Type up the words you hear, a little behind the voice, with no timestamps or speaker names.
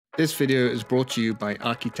This video is brought to you by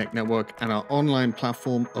ArchiTech Network and our online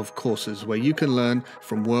platform of courses where you can learn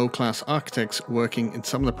from world-class architects working in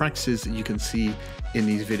some of the practices that you can see in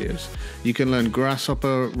these videos. You can learn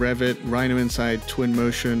Grasshopper, Revit, Rhino Inside,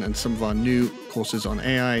 Twinmotion, and some of our new courses on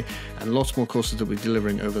AI, and lots more courses that we're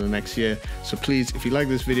delivering over the next year. So please, if you like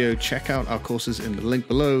this video, check out our courses in the link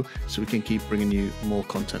below so we can keep bringing you more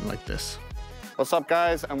content like this. What's up,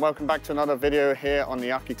 guys, and welcome back to another video here on the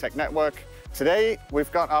ArchiTech Network. Today,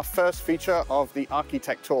 we've got our first feature of the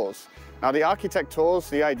ArchiTech Tours. Now, the ArchiTech Tours,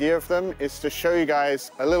 the idea of them is to show you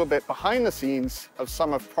guys a little bit behind the scenes of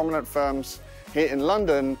some of prominent firms here in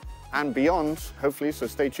London and beyond, hopefully, so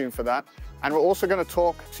stay tuned for that. And we're also going to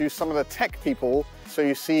talk to some of the tech people, so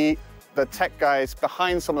you see the tech guys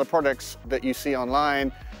behind some of the products that you see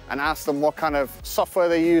online, and ask them what kind of software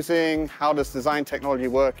they're using, how does design technology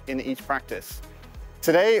work in each practice.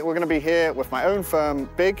 Today, we're going to be here with my own firm,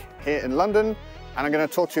 BIG, here in London, and I'm going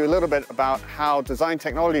to talk to you a little bit about how design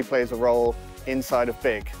technology plays a role inside of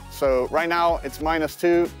BIG. So right now, it's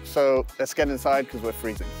 -2, so let's get inside because we're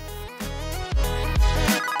freezing.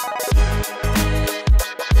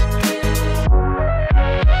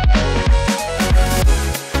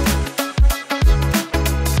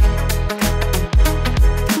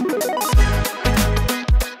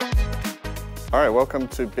 All right, welcome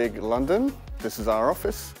to BIG London. This is our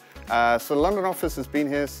office. So the London office has been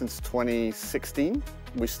here since 2016.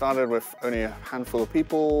 We started with only a handful of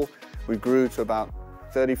people. We grew to about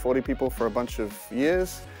 30, 40 people for a bunch of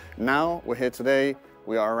years. Now we're here today.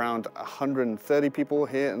 We are around 130 people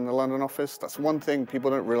here in the London office. That's one thing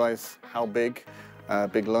people don't realize how big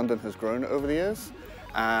BIG London has grown over the years.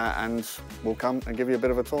 And we'll come and give you a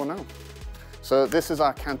bit of a tour now. So this is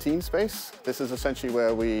our canteen space. This is essentially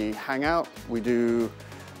where we hang out. We do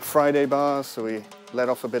Friday bars, so we let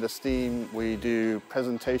off a bit of steam. We do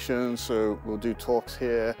presentations, so we'll do talks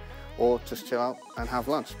here, or just chill out and have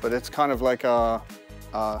lunch. But it's kind of like our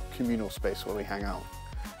communal space where we hang out.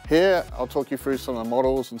 Here, I'll talk you through some of the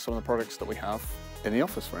models and some of the products that we have in the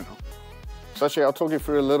office right now. So actually, I'll talk you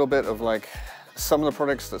through a little bit of like some of the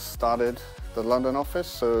products that started the London office.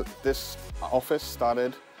 So this office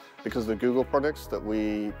started because of the Google products that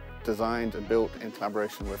we designed and built in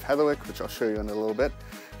collaboration with Heatherwick, which I'll show you in a little bit.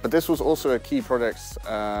 But this was also a key product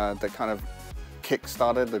that kind of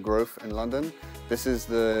kick-started the growth in London. This is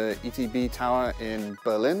the ETB tower in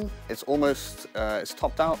Berlin. It's almost, it's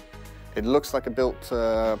topped out. It looks like a built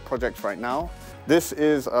project right now. This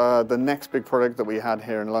is the next big project that we had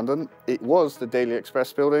here in London. It was the Daily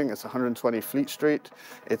Express building. It's 120 Fleet Street.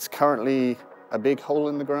 It's currently a big hole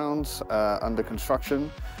in the ground under construction.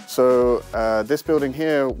 So this building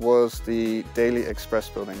here was the Daily Express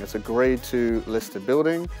building. It's a grade 2 listed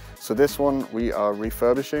building. So this one we are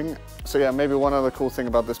refurbishing. So yeah, maybe one other cool thing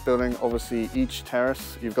about this building, obviously each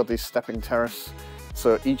terrace, you've got these stepping terrace.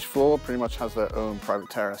 So each floor pretty much has their own private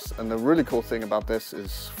terrace. And the really cool thing about this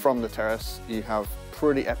is from the terrace, you have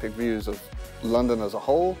pretty epic views of London as a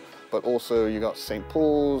whole, but also you got St.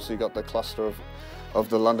 Paul's, you got the cluster of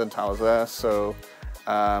the London towers there. So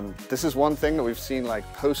this is one thing that we've seen, like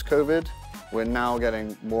post-COVID, we're now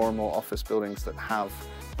getting more and more office buildings that have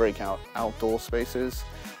breakout outdoor spaces.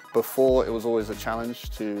 Before, it was always a challenge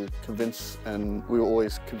to convince, and we were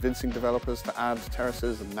always convincing developers to add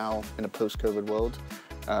terraces, and now in a post-COVID world,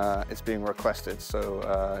 it's being requested. So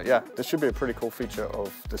yeah, this should be a pretty cool feature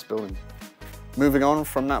of this building. Moving on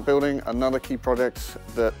from that building, another key project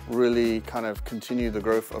that really kind of continued the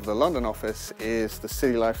growth of the London office is the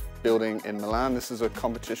City Life building in Milan. This is a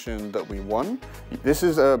competition that we won. This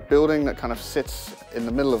is a building that kind of sits in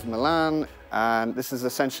the middle of Milan, and this is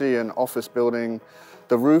essentially an office building.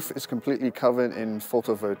 The roof is completely covered in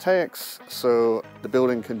photovoltaics, so the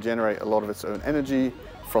building can generate a lot of its own energy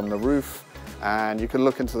from the roof. And you can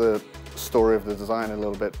look into the story of the design a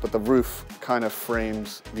little bit, but the roof kind of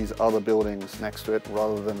frames these other buildings next to it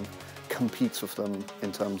rather than competes with them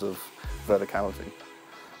in terms of verticality.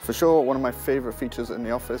 For sure, one of my favorite features in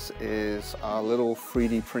the office is our little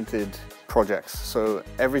 3D printed projects. So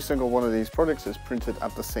every single one of these projects is printed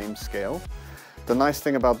at the same scale. The nice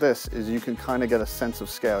thing about this is you can kind of get a sense of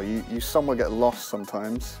scale. You somewhat get lost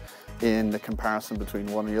sometimes in the comparison between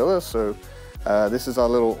one and the other. So this is our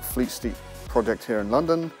little Fleet Street project here in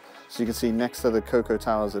London. So you can see next to the Coco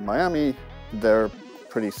Towers in Miami, they're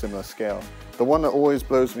pretty similar scale. The one that always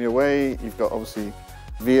blows me away, you've got obviously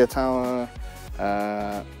Via Tower,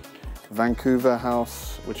 Vancouver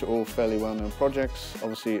House, which are all fairly well-known projects.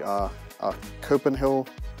 Obviously our Copenhagen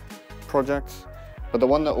project. But the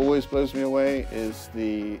one that always blows me away is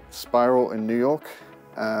the Spiral in New York.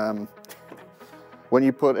 when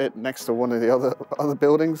you put it next to one of the other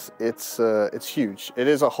buildings, it's huge. It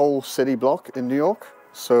is a whole city block in New York,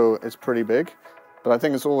 so it's pretty big. But I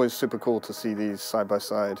think it's always super cool to see these side by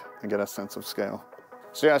side and get a sense of scale.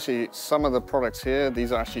 So yeah, actually, some of the products here,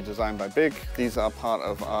 these are actually designed by BIG. These are part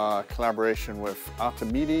of our collaboration with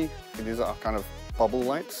Artemidi. These are kind of bubble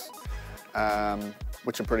lights,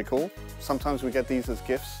 which are pretty cool. Sometimes we get these as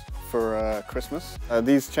gifts for Christmas.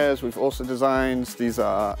 These chairs we've also designed.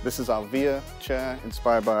 This is our VIA chair,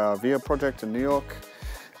 inspired by our VIA project in New York.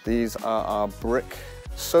 These are our brick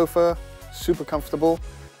sofa, super comfortable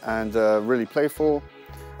and really playful.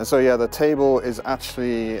 And so yeah, the table is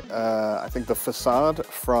actually, I think, the facade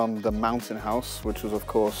from the Mountain House, which was of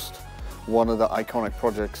course one of the iconic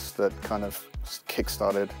projects that kind of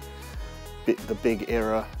kickstarted the big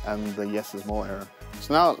era and the Yes There's More era.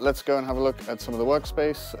 So now let's go and have a look at some of the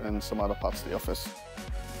workspace and some other parts of the office.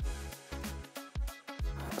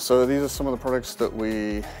 So these are some of the products that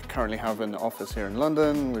we currently have in the office here in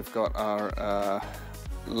London. We've got our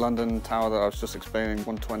London tower that I was just explaining,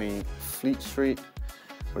 120 Fleet Street.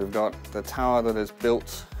 We've got the tower that is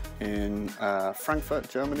built in Frankfurt,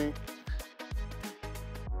 Germany.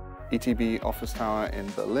 ETB office tower in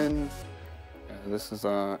Berlin. This is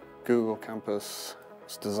our Google campus.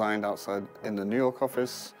 It's designed outside in the New York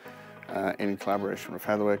office in collaboration with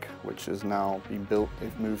Hedwig, which is now being built.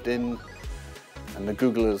 They've moved in and the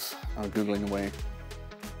Googlers are Googling away.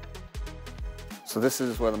 So this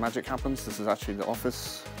is where the magic happens. This is actually the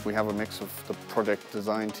office. We have a mix of the project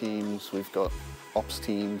design teams. We've got ops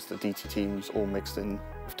teams, the DT teams, all mixed in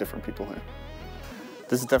with different people here.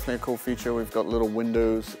 This is definitely a cool feature. We've got little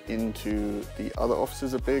windows into the other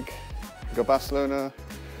offices at BIG. We've got Barcelona,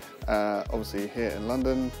 obviously here in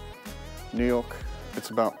London, New York. It's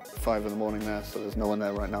about 5 in the morning there, so there's no one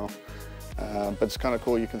there right now. But it's kind of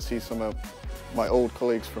cool. You can see some of my old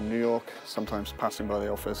colleagues from New York sometimes passing by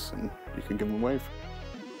the office, and you can give them a wave.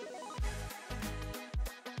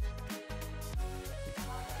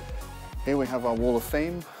 Here we have our wall of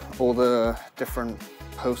fame, all the different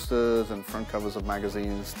posters and front covers of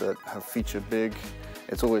magazines that have featured BIG.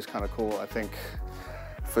 It's always kind of cool. I think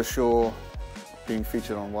for sure being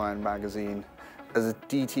featured on Wired magazine. As a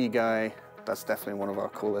DT guy, that's definitely one of our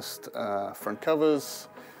coolest front covers.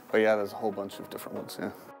 But yeah, there's a whole bunch of different ones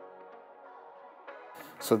here.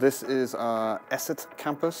 So this is our ESET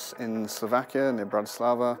campus in Slovakia, near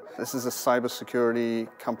Bratislava. This is a cybersecurity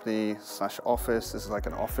company / office. This is like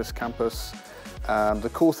an office campus.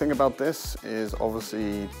 The cool thing about this is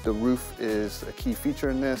obviously the roof is a key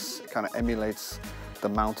feature in this. It kind of emulates the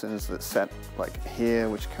mountains that set like here,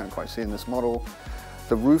 which you can't quite see in this model.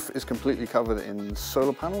 The roof is completely covered in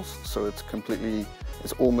solar panels, so it's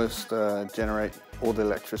almost generate all the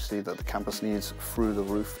electricity that the campus needs through the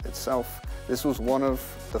roof itself. This was one of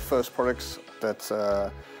the first products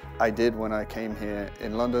that I did when I came here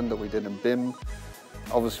in London that we did in BIM.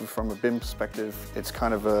 Obviously from a BIM perspective, it's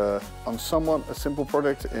kind of somewhat a simple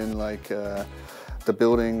product in like the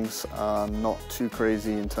buildings are not too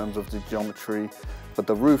crazy in terms of the geometry, but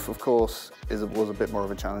the roof of course was a bit more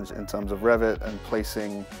of a challenge in terms of Revit and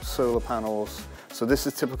placing solar panels. So this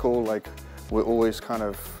is typical, like we're always kind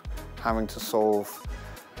of having to solve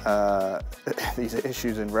these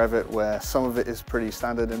issues in Revit where some of it is pretty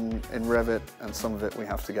standard in Revit and some of it we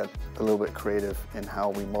have to get a little bit creative in how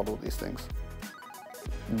we model these things.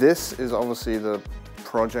 This is obviously the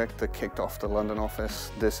project that kicked off the London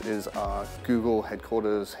office. This is our Google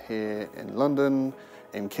headquarters here in London,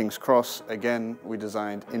 in King's Cross. Again, we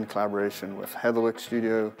designed in collaboration with Hedwig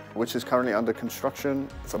Studio, which is currently under construction.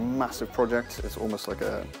 It's a massive project. It's almost like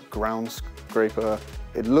a ground scraper.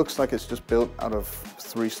 It looks like it's just built out of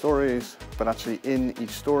 3 stories, but actually in each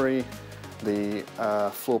story, the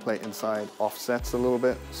floor plate inside offsets a little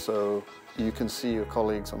bit. So you can see your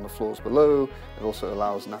colleagues on the floors below. It also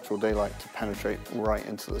allows natural daylight to penetrate right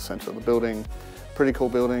into the center of the building. Pretty cool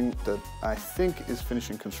building that I think is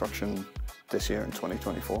finishing construction this year in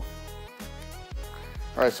 2024. All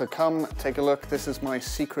right, so come take a look. This is my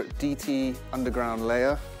secret DT underground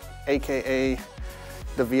layer, AKA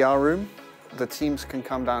the VR room. The teams can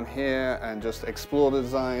come down here and just explore the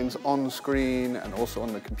designs on the screen and also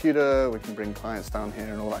on the computer. We can bring clients down here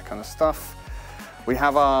and all that kind of stuff. We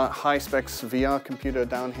have our high specs VR computer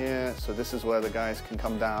down here. So this is where the guys can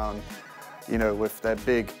come down, you know, with their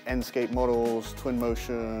big Enscape models, twin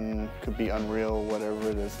motion, could be Unreal,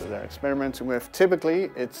 whatever it is that they're experimenting with.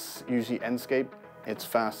 Typically, it's usually Enscape. It's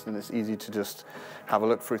fast and it's easy to just have a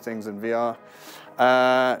look through things in VR.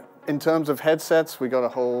 In terms of headsets, we got a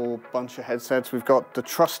whole bunch of headsets. We've got the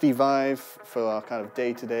trusty Vive for our kind of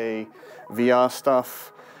day-to-day VR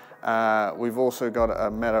stuff. We've also got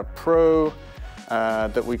a Meta Pro.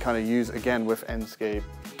 that we kind of use again with Enscape,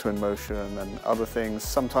 Twinmotion and other things.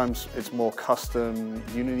 Sometimes it's more custom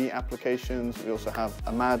Unity applications. We also have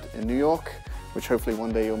Ahmad in New York, which hopefully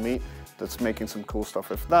one day you'll meet, that's making some cool stuff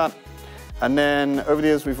with that. And then over the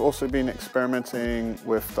years, we've also been experimenting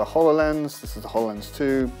with the HoloLens. This is the HoloLens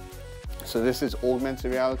 2. So this is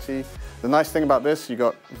augmented reality. The nice thing about this, you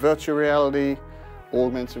got virtual reality,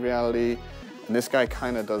 augmented reality, and this guy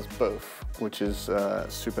kind of does both, which is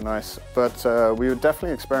super nice. But we were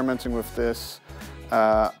definitely experimenting with this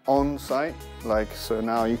on site. Like, so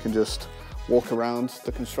now you can just walk around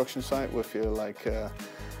the construction site with your like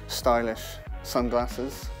stylish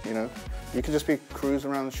sunglasses, you know. You could just be cruising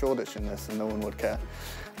around Shoreditch in this and no one would care.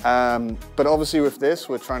 But obviously with this,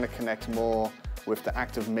 we're trying to connect more with the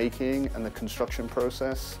act of making and the construction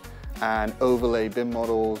process and overlay BIM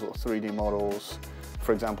models or 3D models,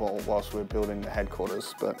 for example, whilst we're building the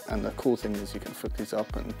headquarters. And the cool thing is you can flip these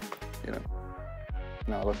up and, you know,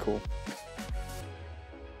 now look cool.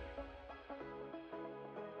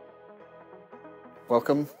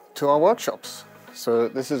 Welcome to our workshops. So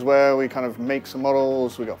this is where we kind of make some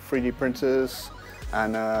models, we got 3D printers,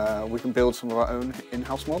 and we can build some of our own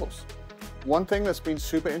in-house models. One thing that's been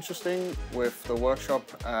super interesting with the workshop,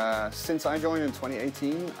 since I joined in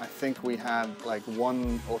 2018, I think we had like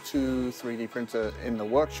 1 or 2 3D printer in the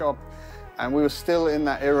workshop, and we were still in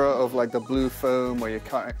that era of like the blue foam where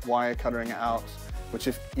you're wire cutting it out, which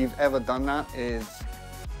if you've ever done that is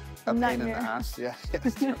a pain in the ass.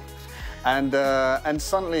 Yeah. And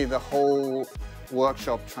suddenly the whole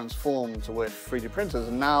workshop transformed with 3D printers,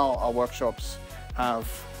 and now our workshops have,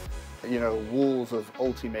 you know, walls of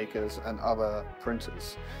Ultimakers and other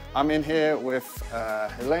printers. I'm in here with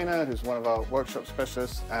Helena, who's one of our workshop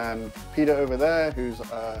specialists, and Peter over there, who's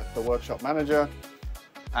the workshop manager.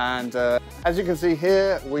 And as you can see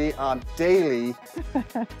here, we are daily,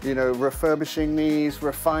 you know, refurbishing these,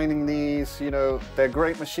 refining these. You know, they're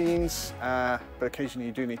great machines, but occasionally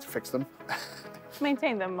you do need to fix them.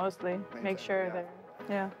 Maintain them mostly, make sure they're,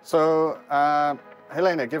 yeah. So,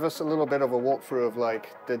 Helena, give us a little bit of a walkthrough of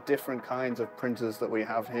like the different kinds of printers that we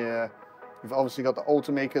have here. We've obviously got the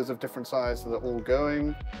Ultimakers of different sizes that are all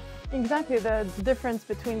going. Exactly, the difference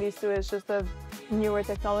between these two is just the newer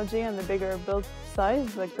technology and the bigger build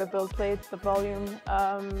size, like the build plates, the volume.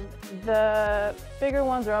 The bigger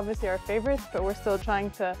ones are obviously our favorites, but we're still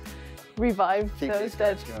trying to revive those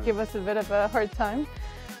that give us a bit of a hard time.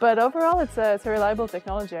 But overall, it's a reliable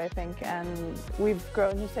technology, I think, and we've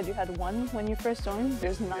grown. You said you had 1 when you first joined.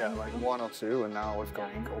 There's 9. Yeah, like 1 or 2, and now we've got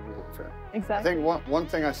over. Exactly. I think one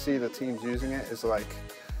thing I see the teams using it is like,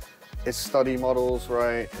 it's study models,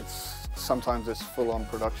 right? Sometimes it's full-on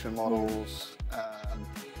production models.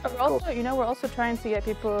 But we're also, you know, we're also trying to get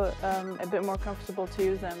people a bit more comfortable to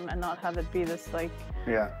use them and not have it be this like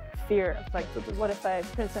fear of like, what if I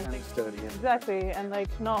print something? Exactly, and like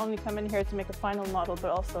not only come in here to make a final model,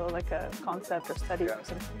 but also like a concept or study or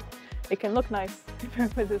something. It can look nice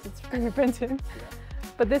with this, it's 3D printed.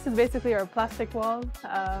 But this is basically our plastic wall,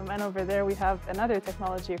 and over there we have another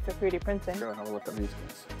technology for 3D printing. Go and have a look at these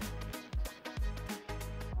ones.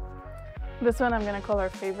 This one I'm going to call our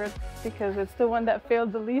favorite because it's the one that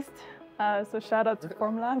failed the least. So shout out to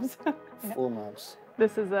Formlabs. Formlabs.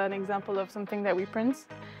 This is an example of something that we print.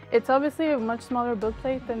 It's obviously a much smaller build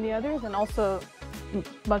plate than the others and also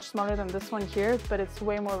much smaller than this one here, but it's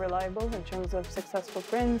way more reliable in terms of successful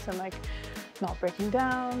prints and like not breaking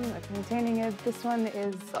down, like maintaining it. This one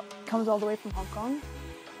comes all the way from Hong Kong.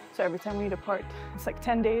 So every time we need a part, it's like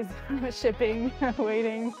 10 days shipping,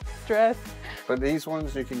 waiting, stress. But these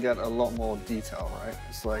ones you can get a lot more detail, right?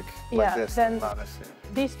 It's like this, then lattice.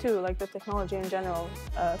 These two, like the technology in general,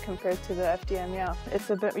 compared to the FDM, yeah, it's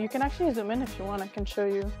a bit. You can actually zoom in if you want. I can show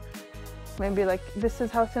you. Maybe like this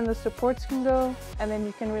is how thin the supports can go, and then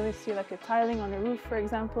you can really see like a tiling on the roof, for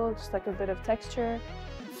example, just like a bit of texture.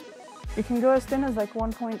 You can go as thin as like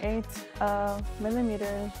 1.8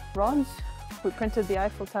 millimeter rods. We printed the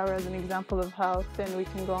Eiffel Tower as an example of how thin we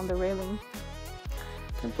can go on the railing.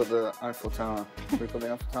 Can put the Eiffel Tower. Can we put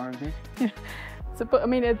the Eiffel Tower in here? Yeah. I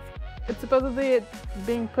mean, it's supposedly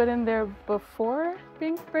being put in there before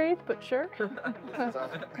being sprayed, but sure.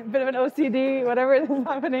 A bit of an OCD, whatever is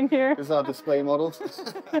happening here. This is our display models. This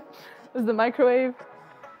is the microwave.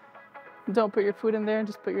 Don't put your food in there,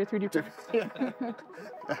 just put your 3D printer.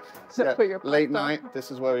 Put your late night,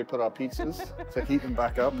 this is where we put our pizzas to heat them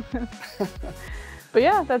back up. But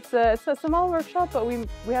yeah, it's a small workshop, but we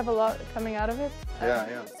have a lot coming out of it.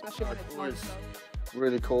 Yeah. Especially when it's always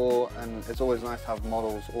really cool, and it's always nice to have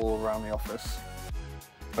models all around the office.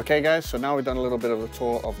 Okay guys, so now we've done a little bit of a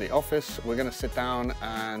tour of the office. We're going to sit down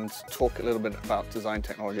and talk a little bit about design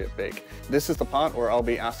technology at BIG. This is the part where I'll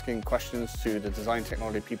be asking questions to the design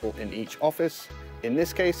technology people in each office. In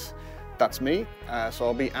this case, that's me. So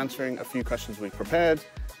I'll be answering a few questions we've prepared,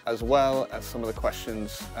 as well as some of the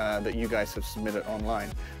questions that you guys have submitted online.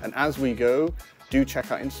 And as we go, do check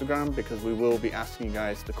out Instagram because we will be asking you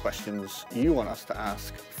guys the questions you want us to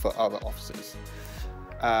ask for other offices.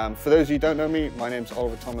 For those of you who don't know me, my name's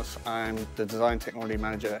Oliver Thomas. I'm the Design Technology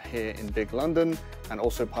Manager here in BIG London and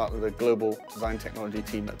also part of the Global Design Technology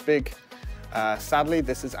team at BIG. Sadly,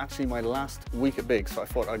 this is actually my last week at BIG, so I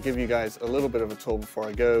thought I'd give you guys a little bit of a tour before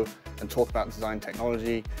I go and talk about design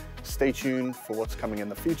technology. Stay tuned for what's coming in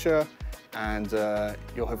the future, and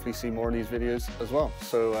you'll hopefully see more of these videos as well.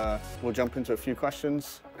 So we'll jump into a few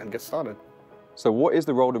questions and get started. So what is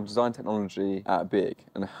the role of design technology at BIG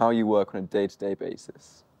and how you work on a day-to-day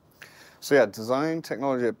basis? So yeah, design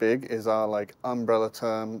technology at BIG is our umbrella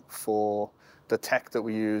term for the tech that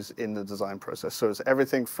we use in the design process. So it's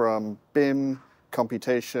everything from BIM,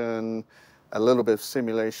 computation, a little bit of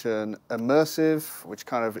simulation, immersive, which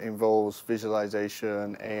kind of involves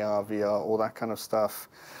visualization, AR, VR, all that kind of stuff.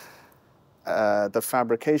 The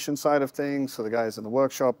fabrication side of things, so the guys in the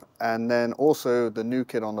workshop, and then also the new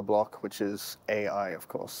kid on the block, which is AI, of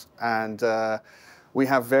course. And we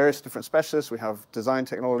have various different specialists. We have design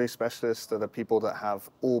technology specialists that are people that have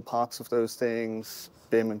all parts of those things,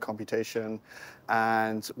 BIM and computation.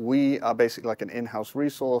 And we are basically like an in-house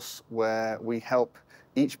resource where we help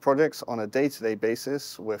each project on a day-to-day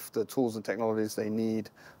basis with the tools and technologies they need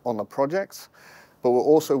on the project. But we're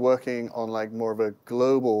also working on more of a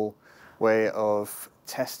global way of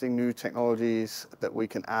testing new technologies that we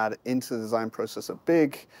can add into the design process at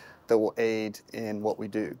BIG that will aid in what we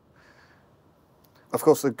do. Of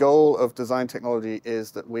course, the goal of design technology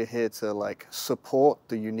is that we're here to support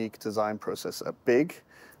the unique design process at BIG.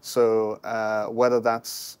 So whether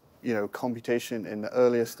that's computation in the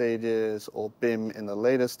earlier stages or BIM in the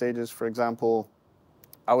later stages, for example,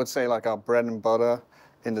 I would say our bread and butter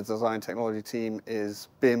in the design technology team is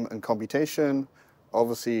BIM and computation.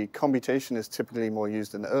 Obviously, computation is typically more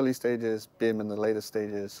used in the early stages, BIM in the later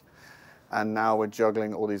stages, and now we're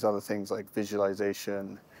juggling all these other things like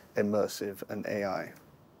visualization, immersive, and AI.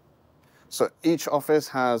 So each office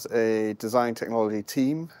has a design technology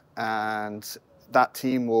team, and that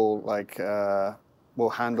team will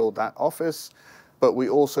handle that office. But we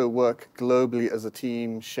also work globally as a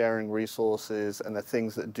team, sharing resources and the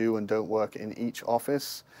things that do and don't work in each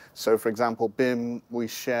office. So for example, BIM, we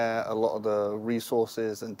share a lot of the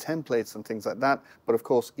resources and templates and things like that. But of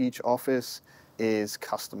course, each office is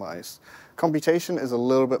customized. Computation is a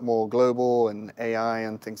little bit more global and AI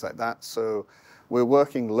and things like that. So we're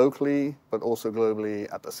working locally, but also globally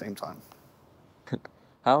at the same time.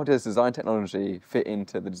 How does design technology fit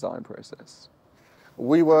into the design process?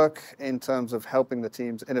 We work in terms of helping the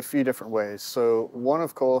teams in a few different ways. So one,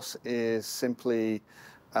 of course, is simply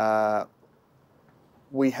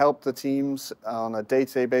we help the teams on a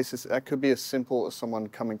day-to-day basis. That could be as simple as someone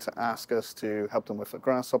coming to ask us to help them with a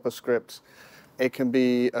Grasshopper script. It can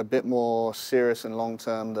be a bit more serious and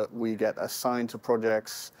long-term that we get assigned to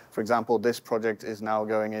projects. For example, this project is now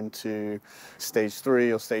going into stage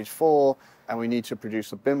 3 or stage 4, and we need to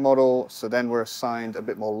produce a BIM model. So then we're assigned a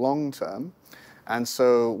bit more long-term. And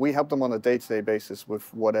so we help them on a day-to-day basis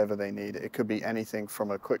with whatever they need. It could be anything from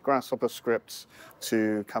a quick Grasshopper script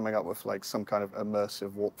to coming up with some kind of immersive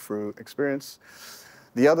walkthrough experience.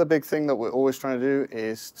 The other big thing that we're always trying to do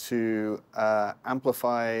is to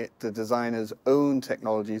amplify the designer's own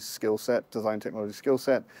technology skill set, design technology skill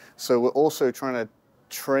set. So we're also trying to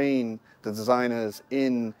train the designers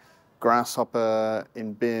in Grasshopper,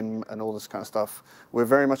 in BIM, and all this kind of stuff. We're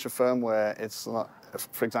very much a firm where it's not,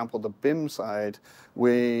 for example, the BIM side,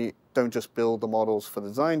 we don't just build the models for the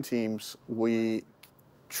design teams, we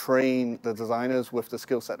train the designers with the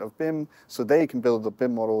skill set of BIM so they can build the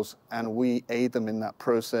BIM models, and we aid them in that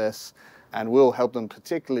process, and we'll help them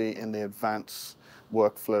particularly in the advanced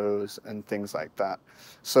workflows and things like that.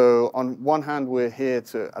 So on one hand, we're here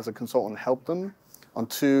to, as a consultant, help them. On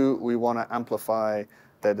two, we want to amplify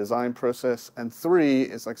their design process. And three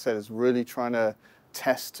is, like I said, is really trying to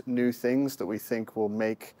test new things that we think will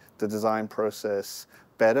make the design process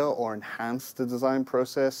better or enhance the design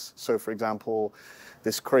process. So for example,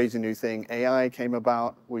 this crazy new thing, AI, came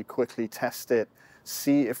about. We quickly test it,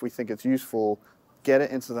 see if we think it's useful, get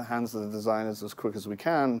it into the hands of the designers as quick as we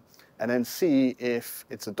can, and then see if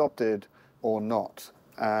it's adopted or not.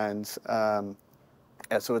 And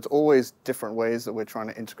so it's always different ways that we're trying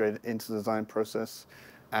to integrate it into the design process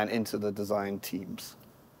and into the design teams.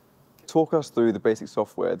 talk us through the basic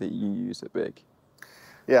software that you use at BIG.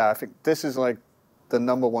 Yeah, I think this is like the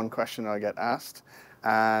 #1 question I get asked.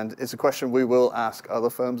 And it's a question we will ask other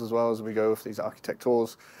firms as well as we go with these architect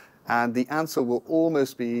tours. And the answer will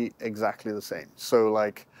almost be exactly the same. So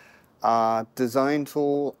like our design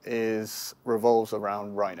tool revolves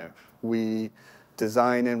around Rhino. We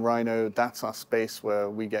design in Rhino. That's our space where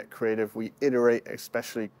we get creative. We iterate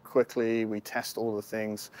especially quickly. We test all the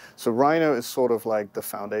things. So Rhino is sort of like the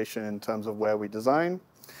foundation in terms of where we design.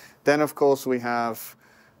 Then, of course, we have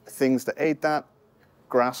things that aid that.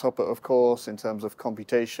 Grasshopper, of course, in terms of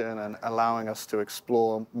computation and allowing us to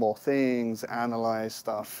explore more things, analyze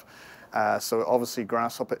stuff. So obviously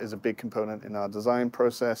Grasshopper is a big component in our design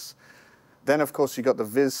process. Then, of course, you got the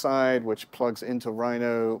Viz side, which plugs into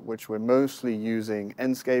Rhino, which we're mostly using.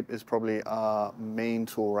 Enscape is probably our main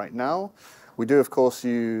tool right now. We do, of course,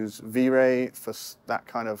 use V-Ray for that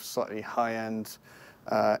kind of slightly high-end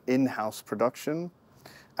in-house production.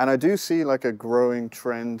 And I do see like a growing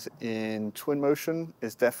trend in Twinmotion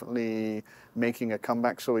is definitely making a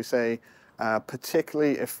comeback, shall we say,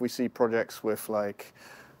 particularly if we see projects with like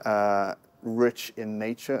rich in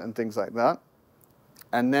nature and things like that.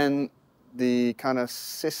 And then the kind of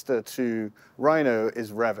sister to Rhino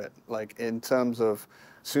is Revit, like in terms of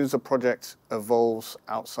as soon as a project evolves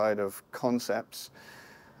outside of concepts,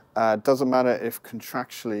 doesn't matter if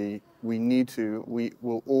contractually we need to, we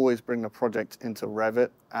will always bring the project into Revit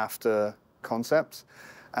after concepts.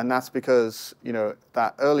 And that's because, you know,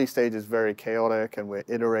 that early stage is very chaotic and we're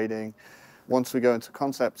iterating. Once we go into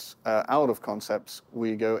concepts, out of concepts,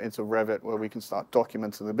 we go into Revit where we can start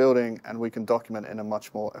documenting the building and we can document in a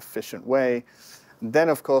much more efficient way. And then,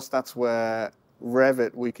 of course, that's where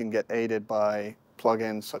Revit, we can get aided by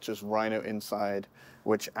plugins such as Rhino Inside,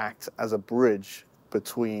 which act as a bridge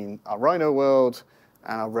between our Rhino world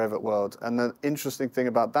and our Revit world. And the interesting thing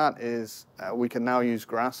about that is we can now use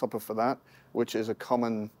Grasshopper for that, which is a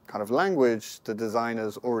common kind of language the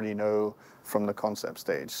designers already know from the concept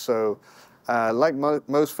stage. So like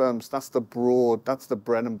most firms, that's the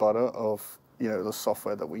bread and butter of, you know, the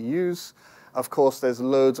software that we use. Of course, there's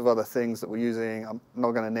loads of other things that we're using. I'm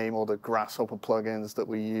not going to name all the Grasshopper plugins that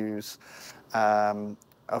we use.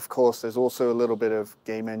 Of course, there's also a little bit of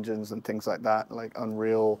game engines and things like that, like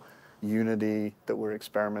Unreal, Unity that we're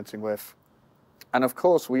experimenting with. And of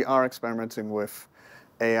course, we are experimenting with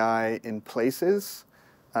AI in places.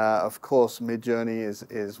 Of course, Midjourney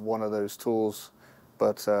is one of those tools,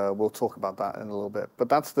 but we'll talk about that in a little bit. But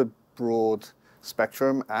that's the broad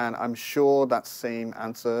spectrum, and I'm sure that same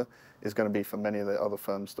answer is going to be for many of the other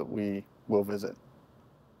firms that we will visit.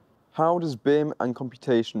 How does BIM and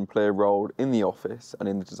computation play a role in the office and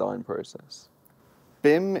in the design process?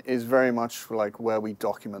 BIM is very much like where we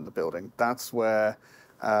document the building. That's where,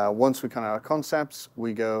 once we kind of have concepts,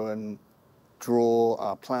 we go and draw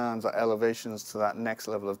our plans, our elevations to that next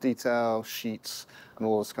level of detail, sheets, and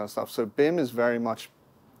all this kind of stuff. So BIM is very much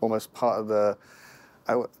almost part of the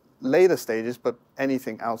later stages, but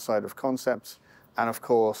anything outside of concepts. And of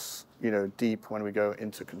course, you know, deep when we go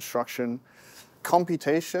into construction.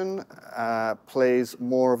 Computation plays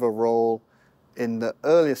more of a role in the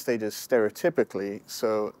earlier stages stereotypically.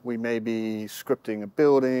 So we may be scripting a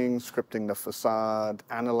building, scripting the facade,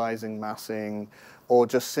 analyzing massing, or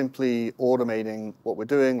just simply automating what we're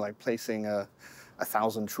doing, like placing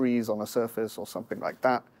 1,000 trees on a surface or something like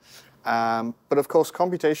that. But of course,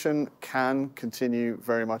 computation can continue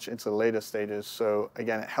very much into the later stages. So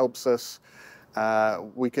again, it helps us.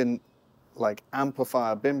 We can like amplify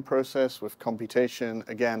our BIM process with computation,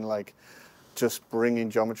 again, like just bringing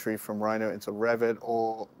geometry from Rhino into Revit,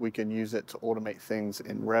 or we can use it to automate things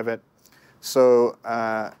in Revit. So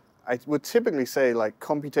I would typically say like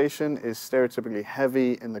computation is stereotypically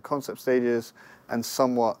heavy in the concept stages and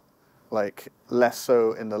somewhat like less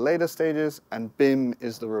so in the later stages, and BIM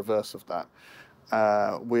is the reverse of that.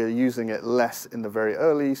 We're using it less in the very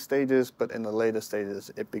early stages, but in the later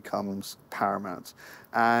stages, it becomes paramount.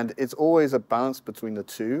 And it's always a balance between the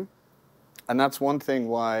two. And that's one thing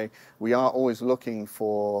why we are always looking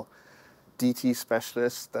for DT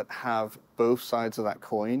specialists that have both sides of that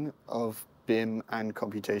coin of BIM and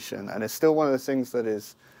computation. And it's still one of the things that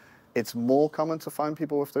it's more common to find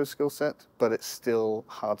people with those skill sets, but it's still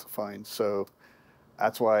hard to find. So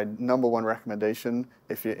that's why #1 recommendation,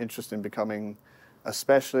 if you're interested in becoming a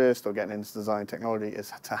specialist or getting into design technology,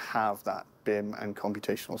 is to have that BIM and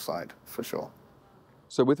computational side, for sure.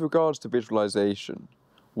 So with regards to visualization,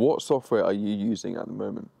 what software are you using at the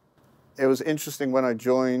moment? It was interesting when I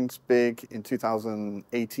joined BIG in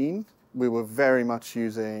 2018. We were very much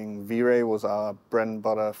using V-Ray was our bread and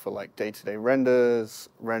butter for like day-to-day renders,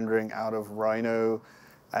 rendering out of Rhino.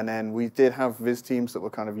 And then we did have Viz teams that were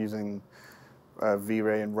kind of using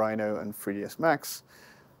V-Ray and Rhino and 3ds Max.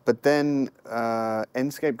 But then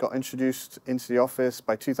Enscape got introduced into the office.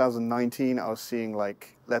 By 2019, I was seeing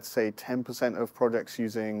like, let's say 10% of projects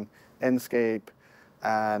using Enscape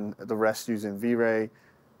and the rest using V-Ray.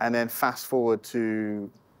 And then fast forward to,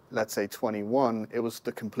 let's say 21, it was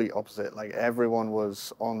the complete opposite. Like everyone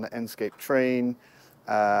was on the Enscape train.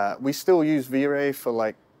 We still use V-Ray for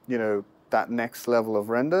like, you know, that next level of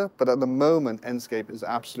render. But at the moment, Enscape is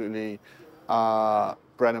absolutely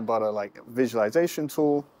bread and butter, like visualization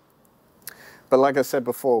tool. But like I said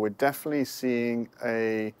before, we're definitely seeing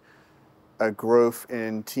a growth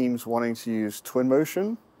in teams wanting to use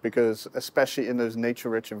Twinmotion, because especially in those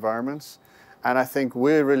nature-rich environments. And I think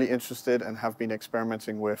we're really interested and have been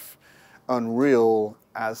experimenting with Unreal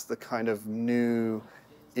as the kind of new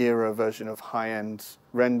era version of high-end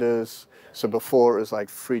renders. So before it was like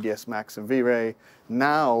 3ds Max and V-Ray.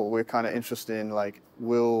 Now we're kind of interested in like,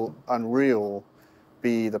 will Unreal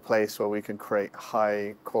be the place where we can create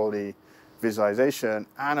high quality visualization?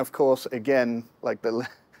 And of course, again, like the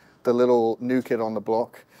little new kid on the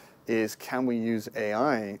block is, can we use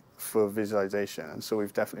AI for visualization? And so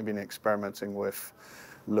we've definitely been experimenting with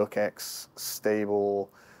LookX, Stable,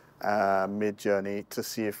 Midjourney to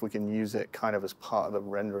see if we can use it kind of as part of the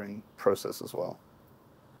rendering process as well.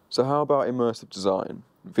 So how about immersive design,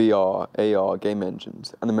 VR, AR, game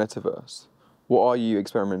engines, and the metaverse? What are you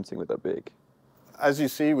experimenting with at Big? As you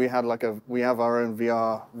see, we have our own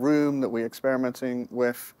VR room that we're experimenting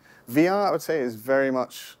with. VR, I would say, is very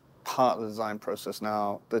much part of the design process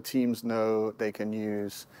now. The teams know they can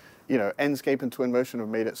use, you know, Enscape and Twinmotion have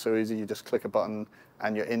made it so easy. You just click a button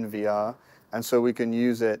and you're in VR. And so we can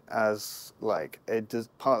use it as like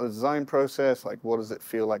part of the design process. Like, what does it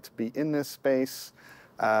feel like to be in this space?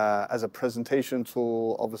 As a presentation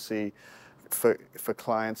tool, obviously, for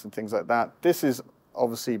clients and things like that. This is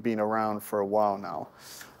obviously been around for a while now.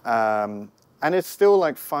 And it's still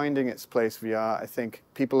like finding its place, VR. I think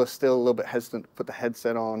people are still a little bit hesitant to put the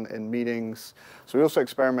headset on in meetings. So we also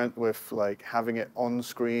experiment with like having it on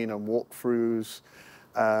screen and walkthroughs.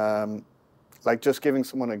 Like just giving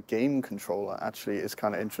someone a game controller actually is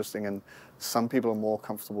kind of interesting, and some people are more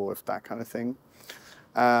comfortable with that kind of thing.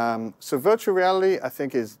 So virtual reality, I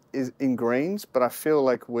think, is ingrained, but I feel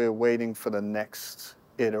like we're waiting for the next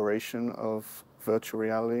iteration of virtual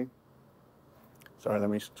reality. Sorry,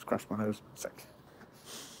 let me scratch my nose a sec.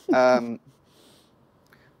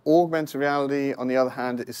 Augmented reality, on the other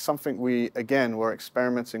hand, is something we're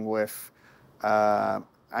experimenting with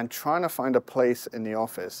and trying to find a place in the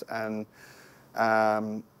office. And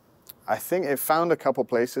I think it found a couple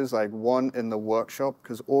places, like one in the workshop,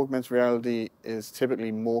 because augmented reality is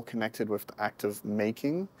typically more connected with the act of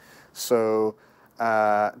making. So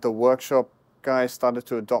the workshop guys started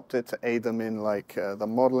to adopt it to aid them in like the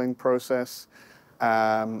modeling process.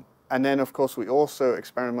 And then, of course, we also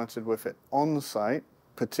experimented with it on site,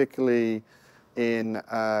 particularly in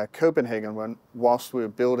Copenhagen, whilst we were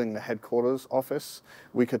building the headquarters office,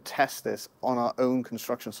 we could test this on our own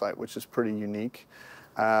construction site, which is pretty unique,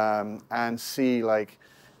 and see, like,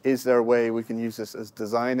 is there a way we can use this as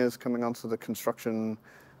designers coming onto the construction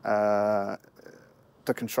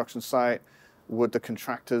site? Would the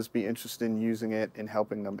contractors be interested in using it, in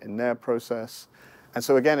helping them in their process? And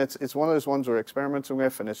so again, it's one of those ones we're experimenting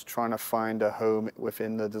with, and it's trying to find a home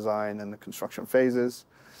within the design and the construction phases.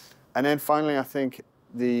 And then finally, I think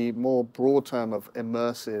the more broad term of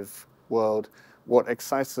immersive world, what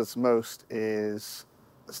excites us most is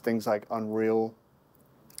things like Unreal.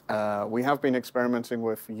 We have been experimenting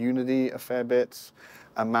with Unity a fair bit.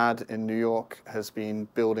 Ahmad in New York has been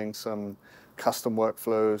building some custom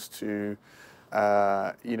workflows to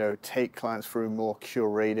you know, take clients through more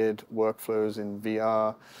curated workflows in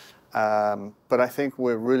VR. But I think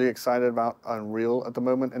we're really excited about Unreal at the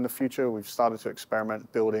moment. In the future, we've started to experiment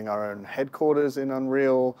building our own headquarters in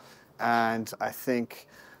Unreal. And I think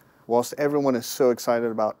whilst everyone is so excited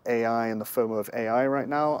about AI and the FOMO of AI right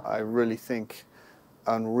now, I really think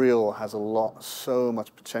Unreal has so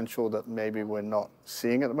much potential that maybe we're not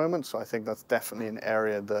seeing at the moment. So I think that's definitely an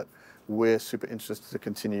area that we're super interested to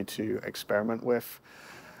continue to experiment with,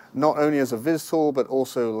 not only as a viz tool, but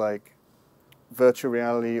also like virtual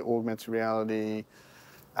reality, augmented reality,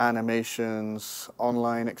 animations,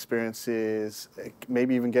 online experiences,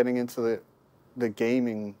 maybe even getting into the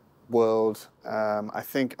gaming world. I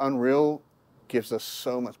think Unreal gives us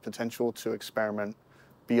so much potential to experiment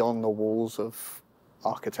beyond the walls of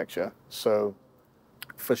architecture. So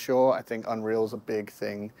for sure, I think Unreal is a big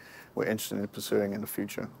thing we're interested in pursuing in the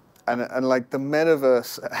future. And like the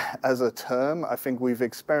metaverse as a term, I think we've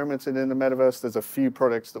experimented in the metaverse. There's a few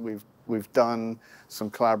projects that we've done, some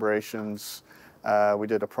collaborations. We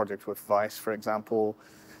did a project with Vice, for example.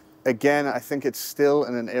 Again, I think it's still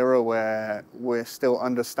in an era where we're still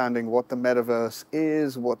understanding what the metaverse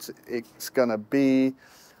is, what it's gonna be.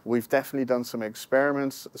 We've definitely done some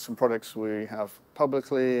experiments, some projects we have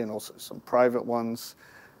publicly and also some private ones.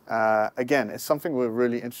 Again, it's something we're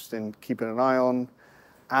really interested in keeping an eye on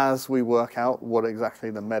as we work out what exactly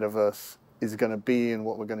the metaverse is going to be and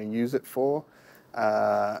what we're going to use it for.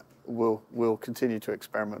 We'll continue to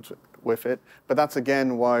experiment with it. But that's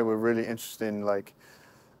again why we're really interested in like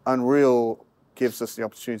Unreal gives us the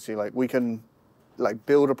opportunity, like we can like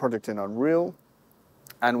build a project in Unreal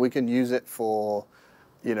and we can use it for,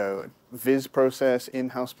 you know, viz process,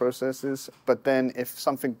 in-house processes. But then if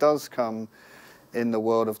something does come in the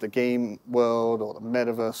world of the game world or the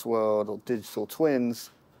metaverse world or digital twins,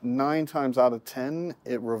 9 times out of 10,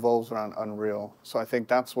 it revolves around Unreal. So I think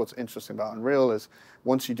that's what's interesting about Unreal is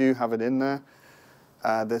once you do have it in there,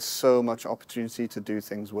 there's so much opportunity to do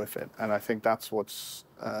things with it. And I think that's what's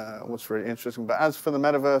really interesting. But as for the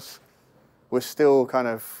metaverse, we're still kind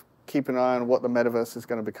of keeping an eye on what the metaverse is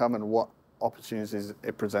going to become and what opportunities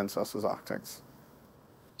it presents us as architects.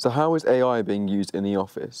 So how is AI being used in the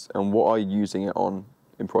office and what are you using it on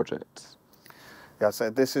in projects? Yeah,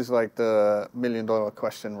 so this is like the million-dollar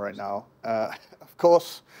question right now. Of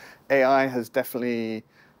course, AI has definitely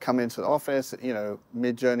come into the office. You know,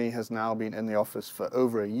 Midjourney has now been in the office for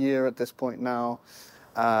over a year at this point now.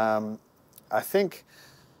 I think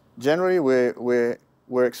generally we're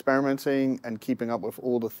experimenting and keeping up with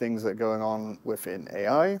all the things that are going on within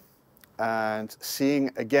AI and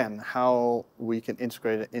seeing again how we can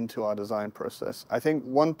integrate it into our design process. I think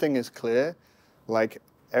one thing is clear, like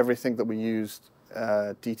everything that we used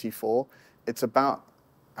DT for, it's about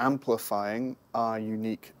amplifying our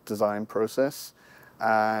unique design process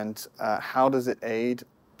and how does it aid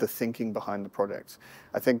the thinking behind the project.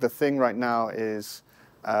 I think the thing right now is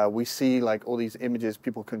we see like all these images,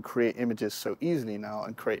 people can create images so easily now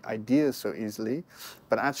and create ideas so easily,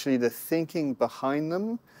 but actually the thinking behind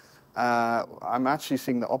them, I'm actually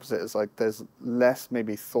seeing the opposite. It's like there's less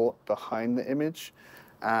maybe thought behind the image.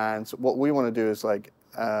 And what we want to do is like,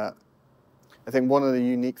 I think one of the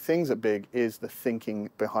unique things at Big is the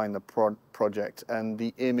thinking behind the project, and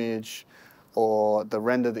the image or the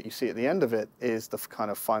render that you see at the end of it is the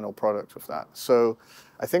kind of final product of that. So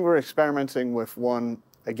I think we're experimenting with one,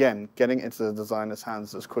 again, getting into the designer's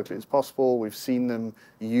hands as quickly as possible. We've seen them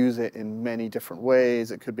use it in many different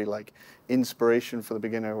ways. It could be like inspiration for the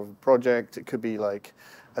beginning of a project. It could be like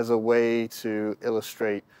as a way to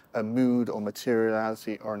illustrate a mood or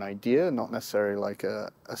materiality or an idea, not necessarily like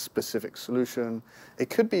a specific solution. It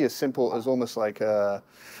could be as simple as almost like a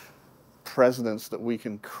precedence that we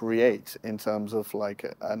can create in terms of like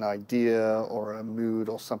an idea or a mood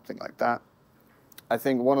or something like that. I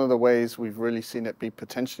think one of the ways we've really seen it be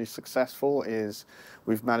potentially successful is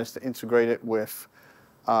we've managed to integrate it with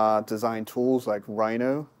design tools like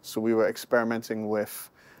Rhino. So we were experimenting with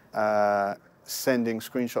sending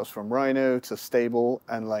screenshots from Rhino to Stable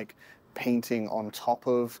and like painting on top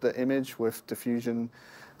of the image with diffusion,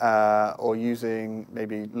 or using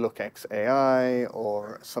maybe LookX AI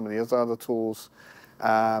or some of the other tools.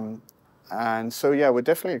 And so yeah, we're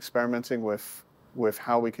definitely experimenting with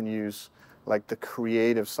how we can use like the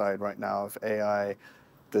creative side right now of AI,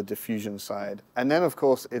 the diffusion side. And then of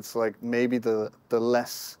course it's like maybe the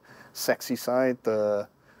less sexy side,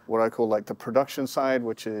 what I call like the production side,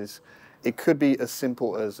 which is, it could be as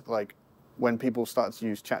simple as like when people start to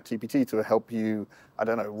use ChatGPT to help you, I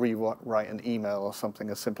don't know, rewrite an email or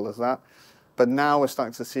something as simple as that. But now we're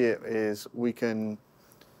starting to see it is we can,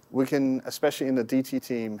 especially in the DT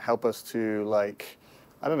team, help us to like,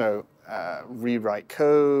 I don't know, rewrite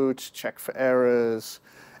code, check for errors,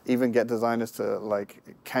 even get designers to like,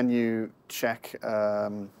 can you check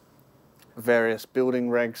various building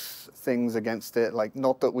regs things against it? Like,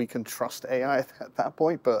 not that we can trust AI at that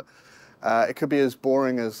point, but it could be as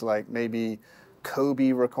boring as like maybe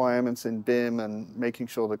Kobe requirements in BIM and making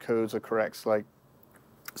sure the codes are correct. Like,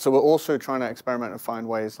 so we're also trying to experiment and find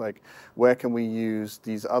ways like where can we use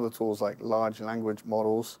these other tools like large language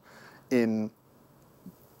models in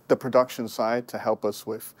the production side to help us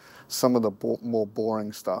with some of the more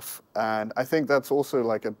boring stuff. And I think that's also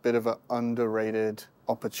like a bit of an underrated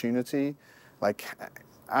opportunity. Like,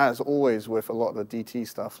 as always with a lot of the DT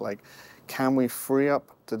stuff, like, can we free up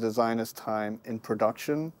the designer's time in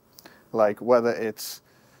production? Like whether it's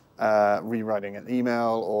rewriting an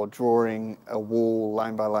email or drawing a wall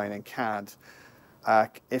line by line in CAD,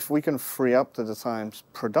 If we can free up the designer's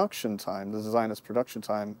production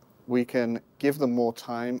time, we can give them more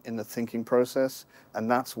time in the thinking process, and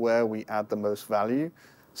that's where we add the most value.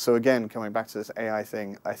 So again, coming back to this AI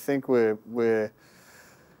thing, I think we're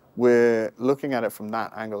looking at it from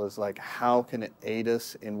that angle as like, how can it aid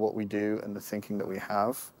us in what we do and the thinking that we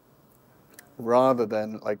have, rather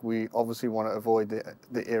than like, we obviously want to avoid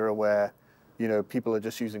the era where, you know, people are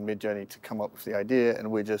just using Midjourney to come up with the idea and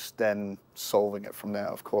we're just then solving it from there.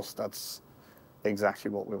 Of course, that's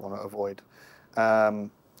exactly what we want to avoid.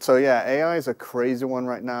 So yeah, AI is a crazy one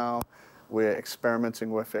right now. We're experimenting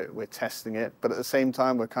with it, we're testing it, but at the same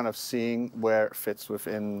time, we're kind of seeing where it fits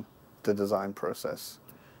within the design process.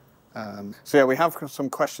 So yeah, we have some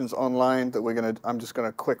questions online that I'm just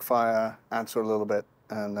gonna quick fire answer a little bit,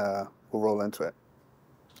 and we'll roll into it.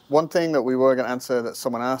 One thing that we were gonna answer that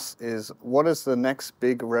someone asked is, what is the next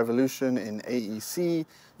big revolution in AEC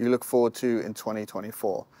you look forward to in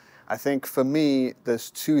 2024? I think for me, there's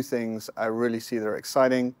two things I really see that are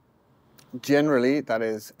exciting. Generally, that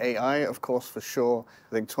is AI, of course, for sure.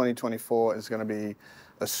 I think 2024 is going to be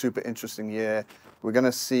a super interesting year. We're going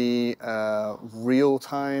to see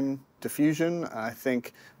real-time diffusion. I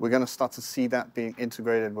think we're going to start to see that being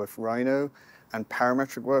integrated with Rhino and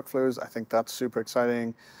parametric workflows. I think that's super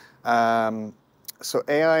exciting. So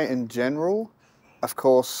AI in general, of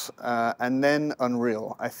course, and then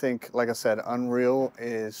Unreal. I think, like I said, Unreal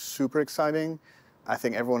is super exciting. I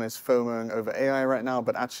think everyone is FOMOing over AI right now,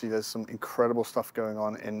 but actually there's some incredible stuff going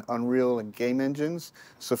on in Unreal and game engines.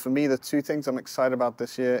 So for me, the two things I'm excited about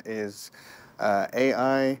this year is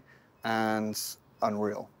AI and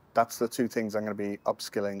Unreal. That's the two things I'm going to be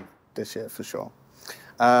upskilling this year for sure.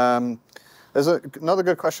 There's another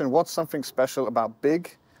good question. What's something special about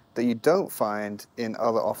BIG that you don't find in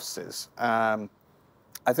other offices?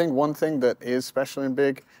 I think one thing that is special in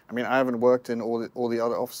BIG, I mean, I haven't worked in all the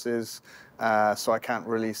other offices, so I can't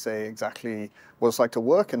really say exactly what it's like to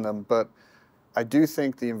work in them, but I do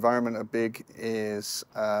think the environment of BIG is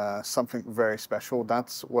something very special.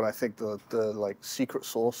 That's what I think the like secret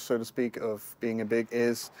sauce, so to speak, of being a BIG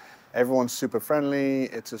is. Everyone's super friendly.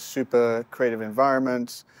 It's a super creative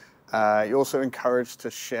environment. You're also encouraged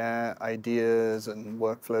to share ideas and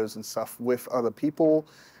workflows and stuff with other people.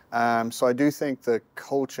 So I do think the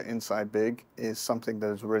culture inside BIG is something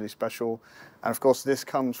that is really special. And of course, this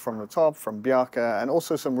comes from the top, from Bjarke, and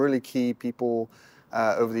also some really key people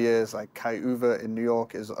over the years, like Kai Uwe in New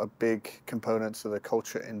York is a big component to the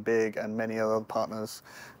culture in BIG, and many other partners.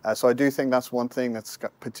 So I do think that's one thing that's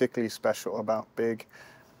particularly special about BIG.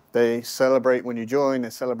 They celebrate when you join, they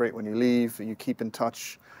celebrate when you leave, you keep in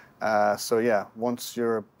touch. So yeah, once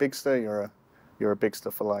you're a Bigster, you're a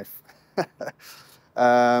Bigster for life.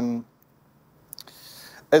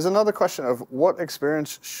 There's another question of what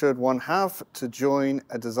experience should one have to join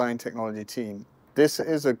a design technology team? This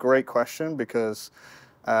is a great question because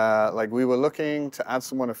like we were looking to add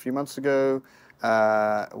someone a few months ago.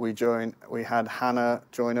 We had Hannah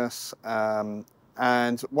join us.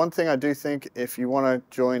 And one thing I do think, if you want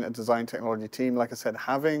to join a design technology team, like I said,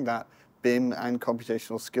 having that BIM and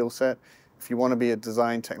computational skill set, if you want to be a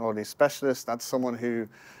design technology specialist, that's someone who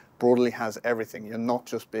broadly has everything. You're not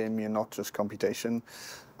just BIM, you're not just computation.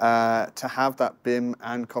 To have that BIM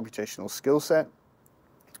and computational skill set,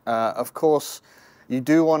 of course, you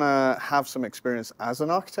do want to have some experience as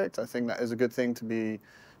an architect. I think that is a good thing to be,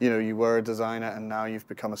 you were a designer and now you've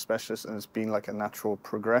become a specialist, and it's been like a natural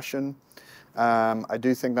progression. I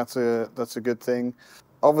do think that's a good thing.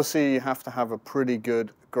 Obviously, you have to have a pretty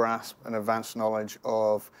good grasp and advanced knowledge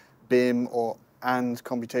of BIM and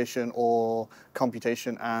computation, or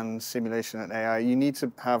computation and simulation and AI. You need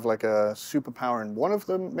to have like a superpower in one of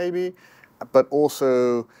them maybe, but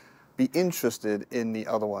also be interested in the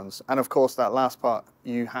other ones. And of course, that last part,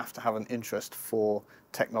 you have to have an interest for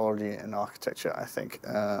technology and architecture, I think.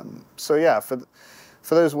 So yeah, for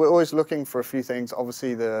those, we're always looking for a few things.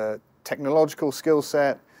 Obviously, the technological skill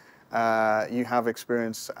set, you have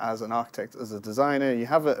experience as an architect, as a designer, you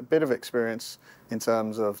have a bit of experience in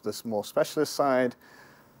terms of this more specialist side,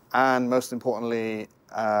 and most importantly,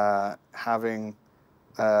 having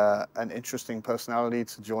an interesting personality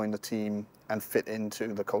to join the team and fit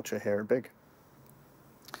into the culture here at BIG.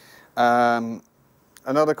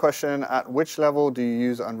 Another question, at which level do you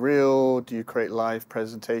use Unreal? Do you create live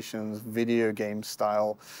presentations, video game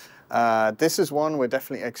style? This is one we're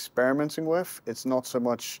definitely experimenting with. It's not so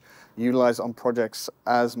much utilized on projects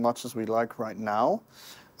as much as we'd like right now.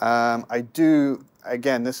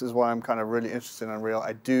 Again, this is why I'm kind of really interested in Unreal.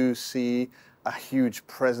 I do see a huge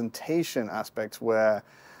presentation aspect where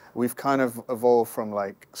we've kind of evolved from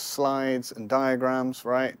like slides and diagrams,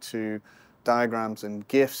 right, to diagrams and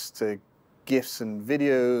GIFs to GIFs and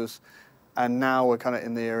videos. And now we're kind of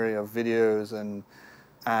in the area of videos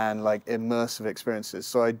and like immersive experiences.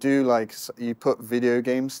 So I do like, you put video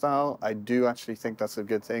game style, I do actually think that's a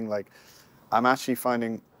good thing. Like I'm actually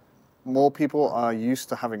finding more people are used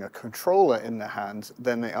to having a controller in their hands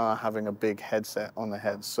than they are having a big headset on their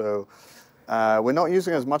head. So we're not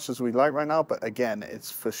using as much as we'd like right now, but again, it's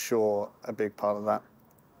for sure a big part of that.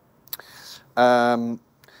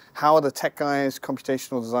 How are the tech guys,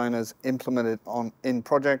 computational designers implemented in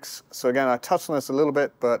projects? So again, I touched on this a little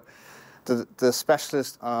bit, but the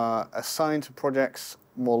specialists are assigned to projects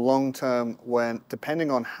more long-term when,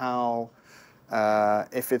 depending on how,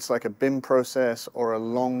 if it's like a BIM process or a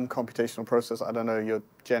long computational process, I don't know, you're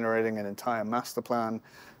generating an entire master plan,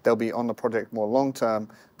 they'll be on the project more long-term,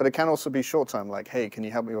 but it can also be short-term, like, hey, can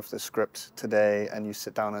you help me with this script today? And you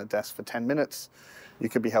sit down at a desk for 10 minutes. You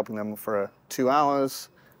could be helping them for 2 hours.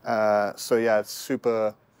 So yeah, it's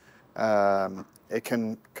super, it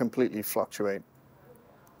can completely fluctuate.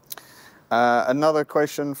 Another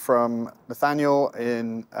question from Nathaniel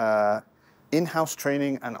in-house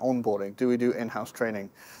training and onboarding. Do we do in-house training?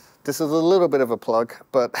 This is a little bit of a plug,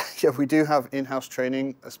 but yeah, we do have in-house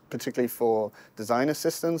training, particularly for design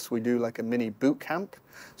assistants. We do like a mini boot camp.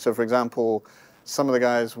 So for example, some of the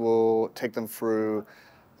guys will take them through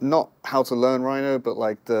not how to learn Rhino, but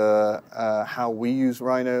like the how we use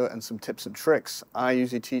Rhino and some tips and tricks. I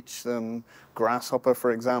usually teach them Grasshopper,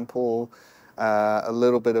 for example, a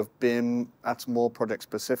little bit of BIM, that's more project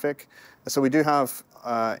specific. So we do have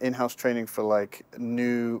in-house training for like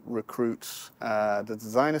new recruits, the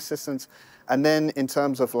design assistants. And then in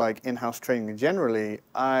terms of like in-house training generally,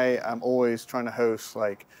 I am always trying to host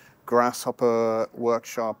like Grasshopper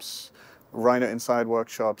workshops, Rhino Inside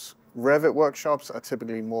workshops. Revit workshops are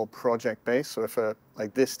typically more project-based. So if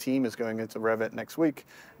like this team is going into Revit next week,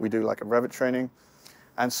 we do like a Revit training.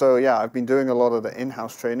 And so yeah, I've been doing a lot of the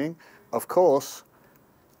in-house training. Of course,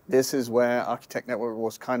 this is where ArchiTech Network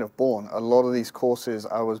was kind of born. A lot of these courses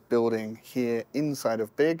I was building here inside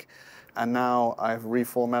of BIG, and now I've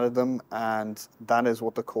reformatted them, and that is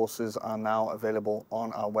what the courses are now available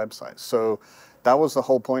on our website. So that was the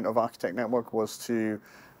whole point of ArchiTech Network, was to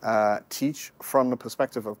teach from the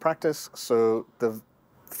perspective of practice. So the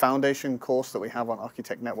foundation course that we have on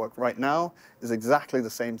ArchiTech Network right now is exactly the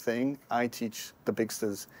same thing. I teach the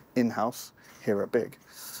Bigsters in-house here at BIG.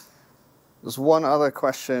 There's one other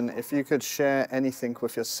question. If you could share anything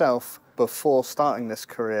with yourself before starting this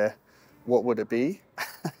career, what would it be?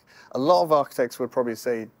 A lot of architects would probably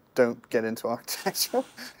say, don't get into architecture.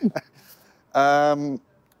 I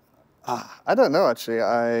don't know, actually.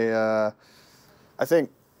 I think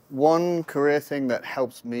one career thing that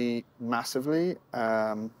helps me massively,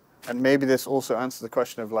 and maybe this also answers the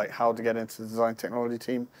question of like how to get into the design technology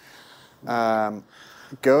team.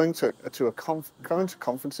 Going to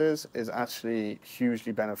conferences is actually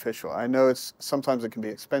hugely beneficial. I know sometimes it can be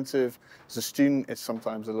expensive. As a student, it's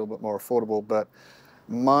sometimes a little bit more affordable, but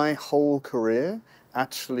my whole career,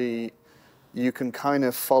 actually, you can kind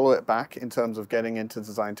of follow it back in terms of getting into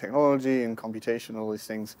design technology and computation, all these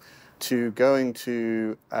things, to going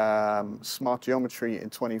to Smart Geometry in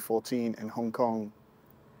 2014 in Hong Kong.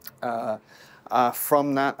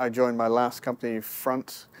 From that, I joined my last company,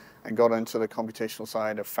 Front, and got into the computational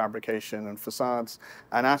side of fabrication and facades.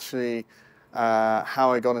 And actually,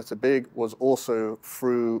 how I got into BIG was also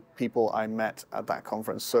through people I met at that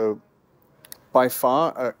conference. So by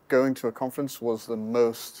far, going to a conference was the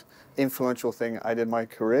most influential thing I did in my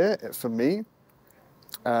career for me.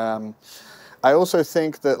 I also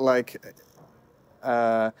think that like,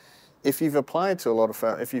 if you've applied to a lot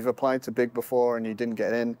of, if you've applied to BIG before and you didn't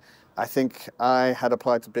get in, I think I had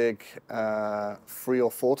applied to BIG 3 or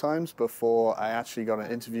 4 times before I actually got an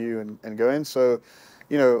interview and go in. So,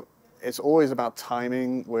 you know, it's always about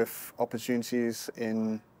timing with opportunities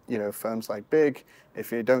in, you know, firms like BIG.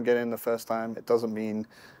 If you don't get in the first time, it doesn't mean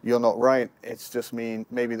you're not right. It's just mean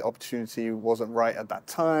maybe the opportunity wasn't right at that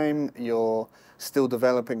time. You're still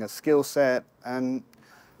developing a skill set. And,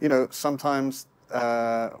 you know, sometimes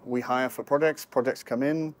we hire for projects come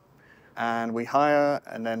in, and we hire,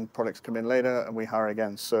 and then projects come in later, and we hire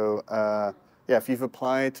again. So yeah, if you've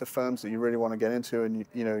applied to firms that you really want to get into, and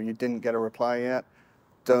you didn't get a reply yet,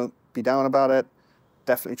 don't be down about it.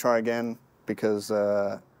 Definitely try again, because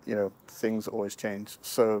you know, things always change.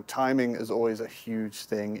 So timing is always a huge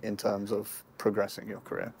thing in terms of progressing your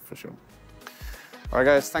career, for sure. All right,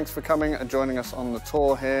 guys, thanks for coming and joining us on the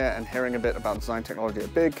tour here and hearing a bit about design technology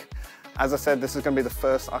at BIG. As I said, this is going to be the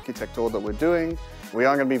first ArchiTech tour that we're doing. We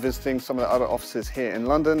are going to be visiting some of the other offices here in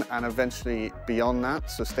London and eventually beyond that,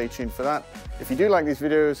 so stay tuned for that. If you do like these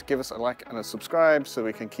videos, give us a like and a subscribe so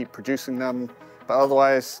we can keep producing them. But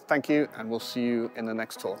otherwise, thank you, and we'll see you in the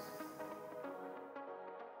next tour.